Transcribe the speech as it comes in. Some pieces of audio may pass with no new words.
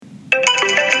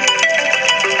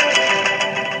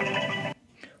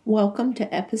Welcome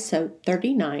to episode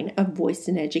 39 of Voice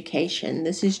in Education.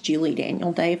 This is Julie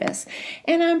Daniel Davis,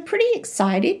 and I'm pretty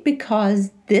excited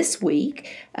because this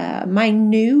week my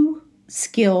new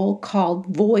skill called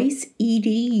Voice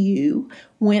EDU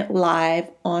went live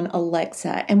on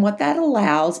Alexa. And what that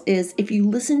allows is if you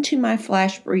listen to my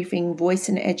flash briefing, Voice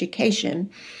in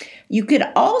Education, you could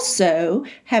also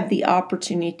have the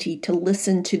opportunity to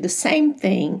listen to the same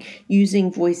thing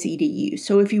using Voice EDU.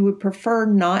 So if you would prefer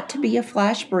not to be a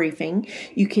flash briefing,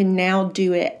 you can now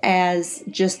do it as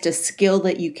just a skill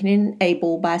that you can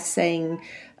enable by saying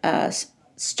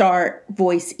start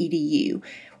Voice EDU.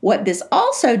 What this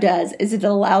also does is it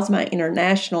allows my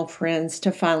international friends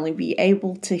to finally be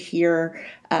able to hear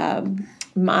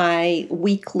my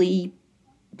weekly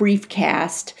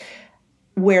briefcast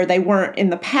where they weren't in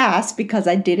the past because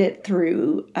I did it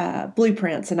through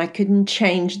Blueprints and I couldn't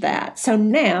change that. So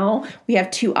now we have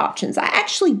two options. I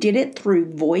actually did it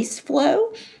through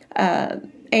VoiceFlow.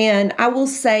 And I will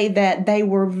say that they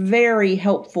were very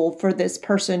helpful for this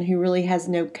person who really has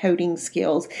no coding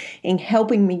skills in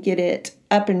helping me get it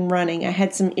up and running. I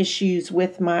had some issues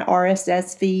with my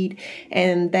RSS feed,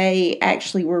 and they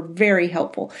actually were very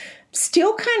helpful.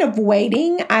 Still kind of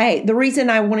waiting. The reason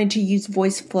I wanted to use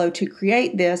VoiceFlow to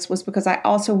create this was because I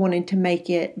also wanted to make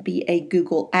it be a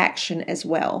Google action as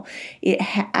well.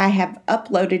 I have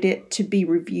uploaded it to be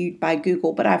reviewed by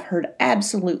Google, but I've heard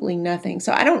absolutely nothing.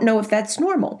 So I don't know if that's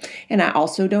normal. And I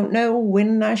also don't know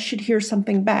when I should hear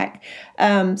something back.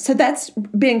 So that's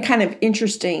been kind of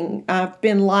interesting. I've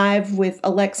been live with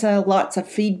Alexa, lots of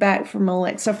feedback from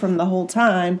Alexa from the whole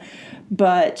time,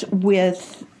 but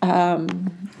with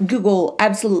Google,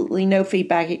 absolutely no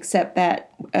feedback except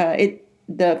that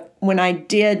when I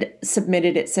did submit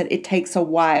it, it said it takes a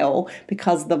while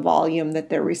because of the volume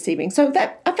that they're receiving. So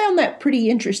that I found that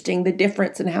pretty interesting, the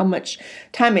difference in how much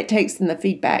time it takes in the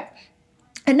feedback.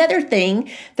 Another thing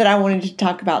that I wanted to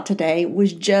talk about today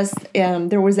was just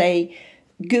there was a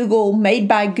Google made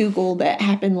by Google that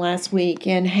happened last week,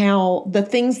 and how the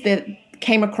things that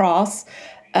came across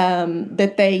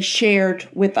that they shared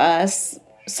with us.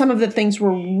 Some of the things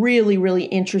were really, really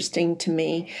interesting to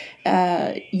me.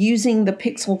 Using the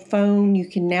Pixel phone, you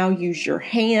can now use your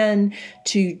hand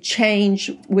to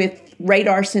change with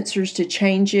radar sensors to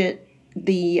change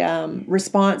the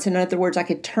response. In other words, I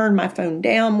could turn my phone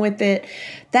down with it.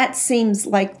 That seems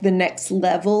like the next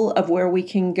level of where we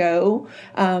can go.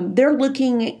 They're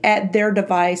looking at their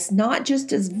device not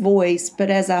just as voice, but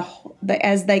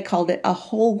as they called it, a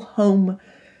whole home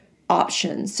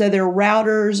option. So their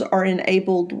routers are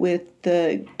enabled with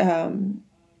the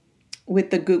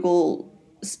Google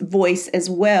Voice as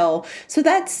well. So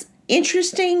that's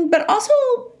interesting, but also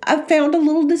I found a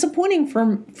little disappointing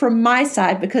from my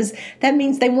side, because that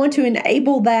means they want to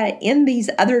enable that in these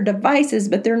other devices,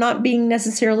 but they're not being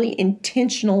necessarily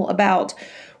intentional about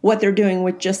what they're doing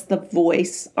with just the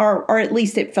voice, or at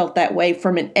least it felt that way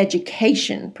from an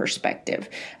education perspective.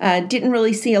 Didn't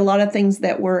really see a lot of things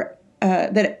that were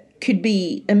that could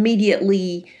be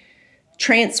immediately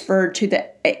transferred to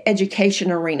the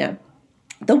education arena.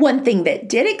 The one thing that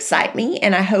did excite me,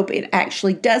 and I hope it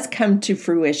actually does come to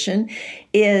fruition,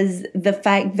 is the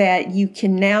fact that you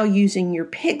can now, using your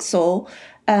Pixel,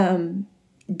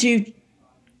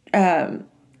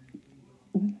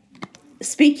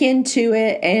 speak into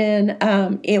it,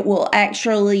 and it will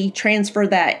actually transfer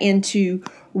that into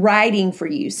writing for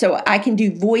you. So I can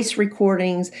do voice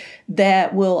recordings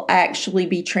that will actually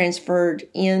be transferred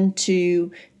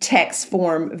into text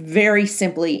form very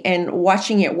simply, and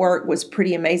watching it work was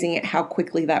pretty amazing at how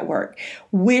quickly that worked.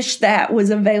 Wish that was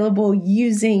available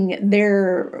using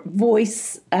their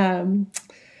voice,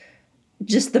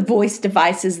 just the voice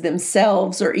devices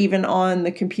themselves, or even on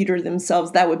the computer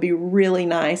themselves. That would be really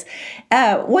nice.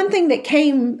 One thing that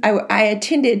came, I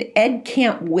attended Ed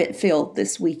Camp Whitfield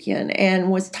this weekend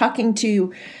and was talking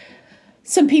to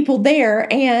some people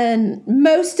there, and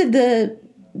most of the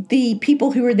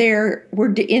people who were there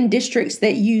were in districts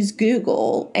that use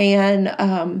Google.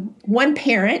 And one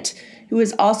parent who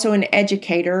is also an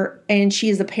educator, and she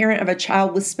is a parent of a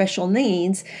child with special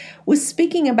needs, was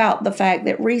speaking about the fact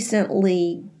that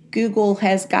recently Google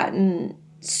has gotten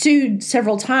sued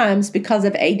several times because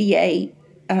of ADA,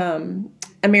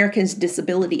 Americans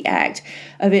Disability Act,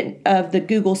 of the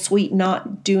Google Suite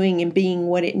not doing and being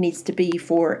what it needs to be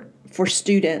for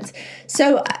students.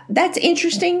 So that's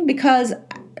interesting, because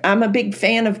I'm a big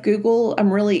fan of Google.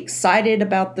 I'm really excited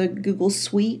about the Google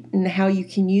Suite and how you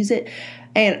can use it.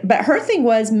 But her thing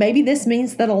was, maybe this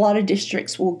means that a lot of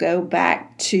districts will go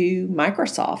back to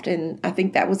Microsoft. And I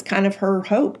think that was kind of her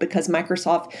hope, because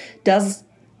Microsoft does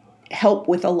help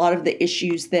with a lot of the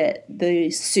issues that the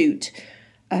suit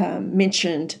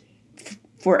mentioned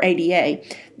for ADA.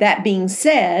 That being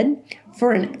said,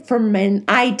 from an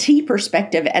IT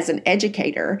perspective as an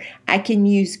educator, I can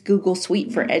use Google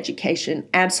Suite for Education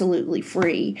absolutely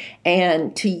free.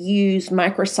 And to use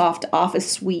Microsoft Office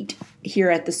Suite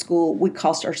here at the school would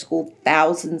cost our school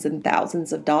thousands and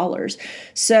thousands of dollars.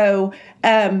 So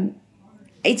I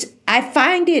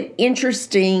find it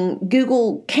interesting.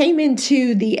 Google came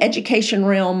into the education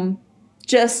realm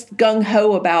just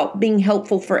gung-ho about being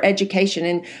helpful for education,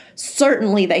 and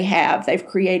certainly they have. They've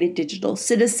created digital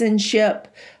citizenship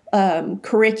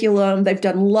curriculum. They've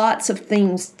done lots of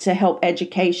things to help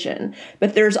education,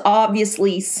 but there's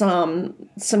obviously some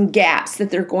gaps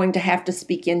that they're going to have to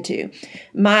speak into.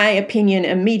 My opinion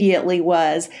immediately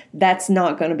was that's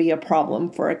not going to be a problem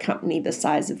for a company the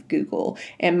size of Google,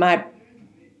 and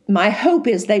my hope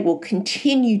is they will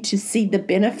continue to see the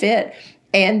benefit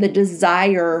and the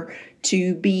desire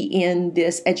to be in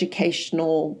this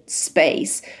educational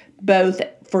space, both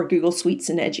for Google Suites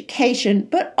and Education,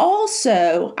 but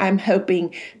also I'm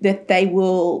hoping that they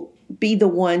will be the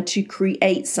one to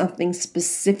create something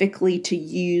specifically to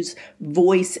use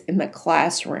voice in the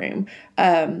classroom.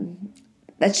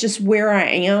 That's just where I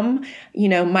am.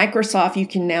 Microsoft, you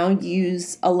can now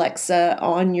use Alexa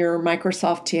on your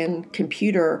Microsoft 10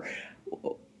 computer.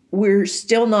 We're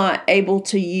still not able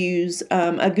to use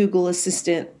a Google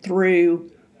Assistant through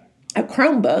a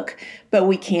Chromebook, but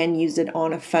we can use it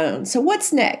on a phone. So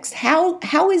what's next?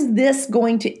 How is this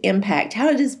going to impact?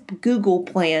 How does Google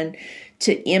plan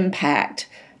to impact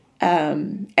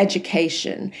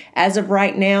education? As of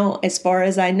right now, as far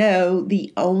as I know,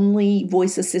 the only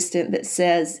voice assistant that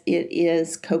says it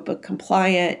is COPPA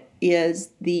compliant is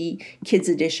the Kids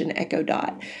Edition Echo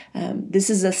Dot.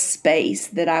 This is a space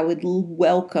that I would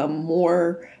welcome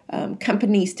more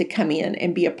companies to come in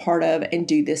and be a part of and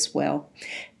do this well.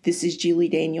 This is Julie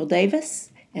Daniel Davis,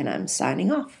 and I'm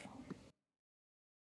signing off.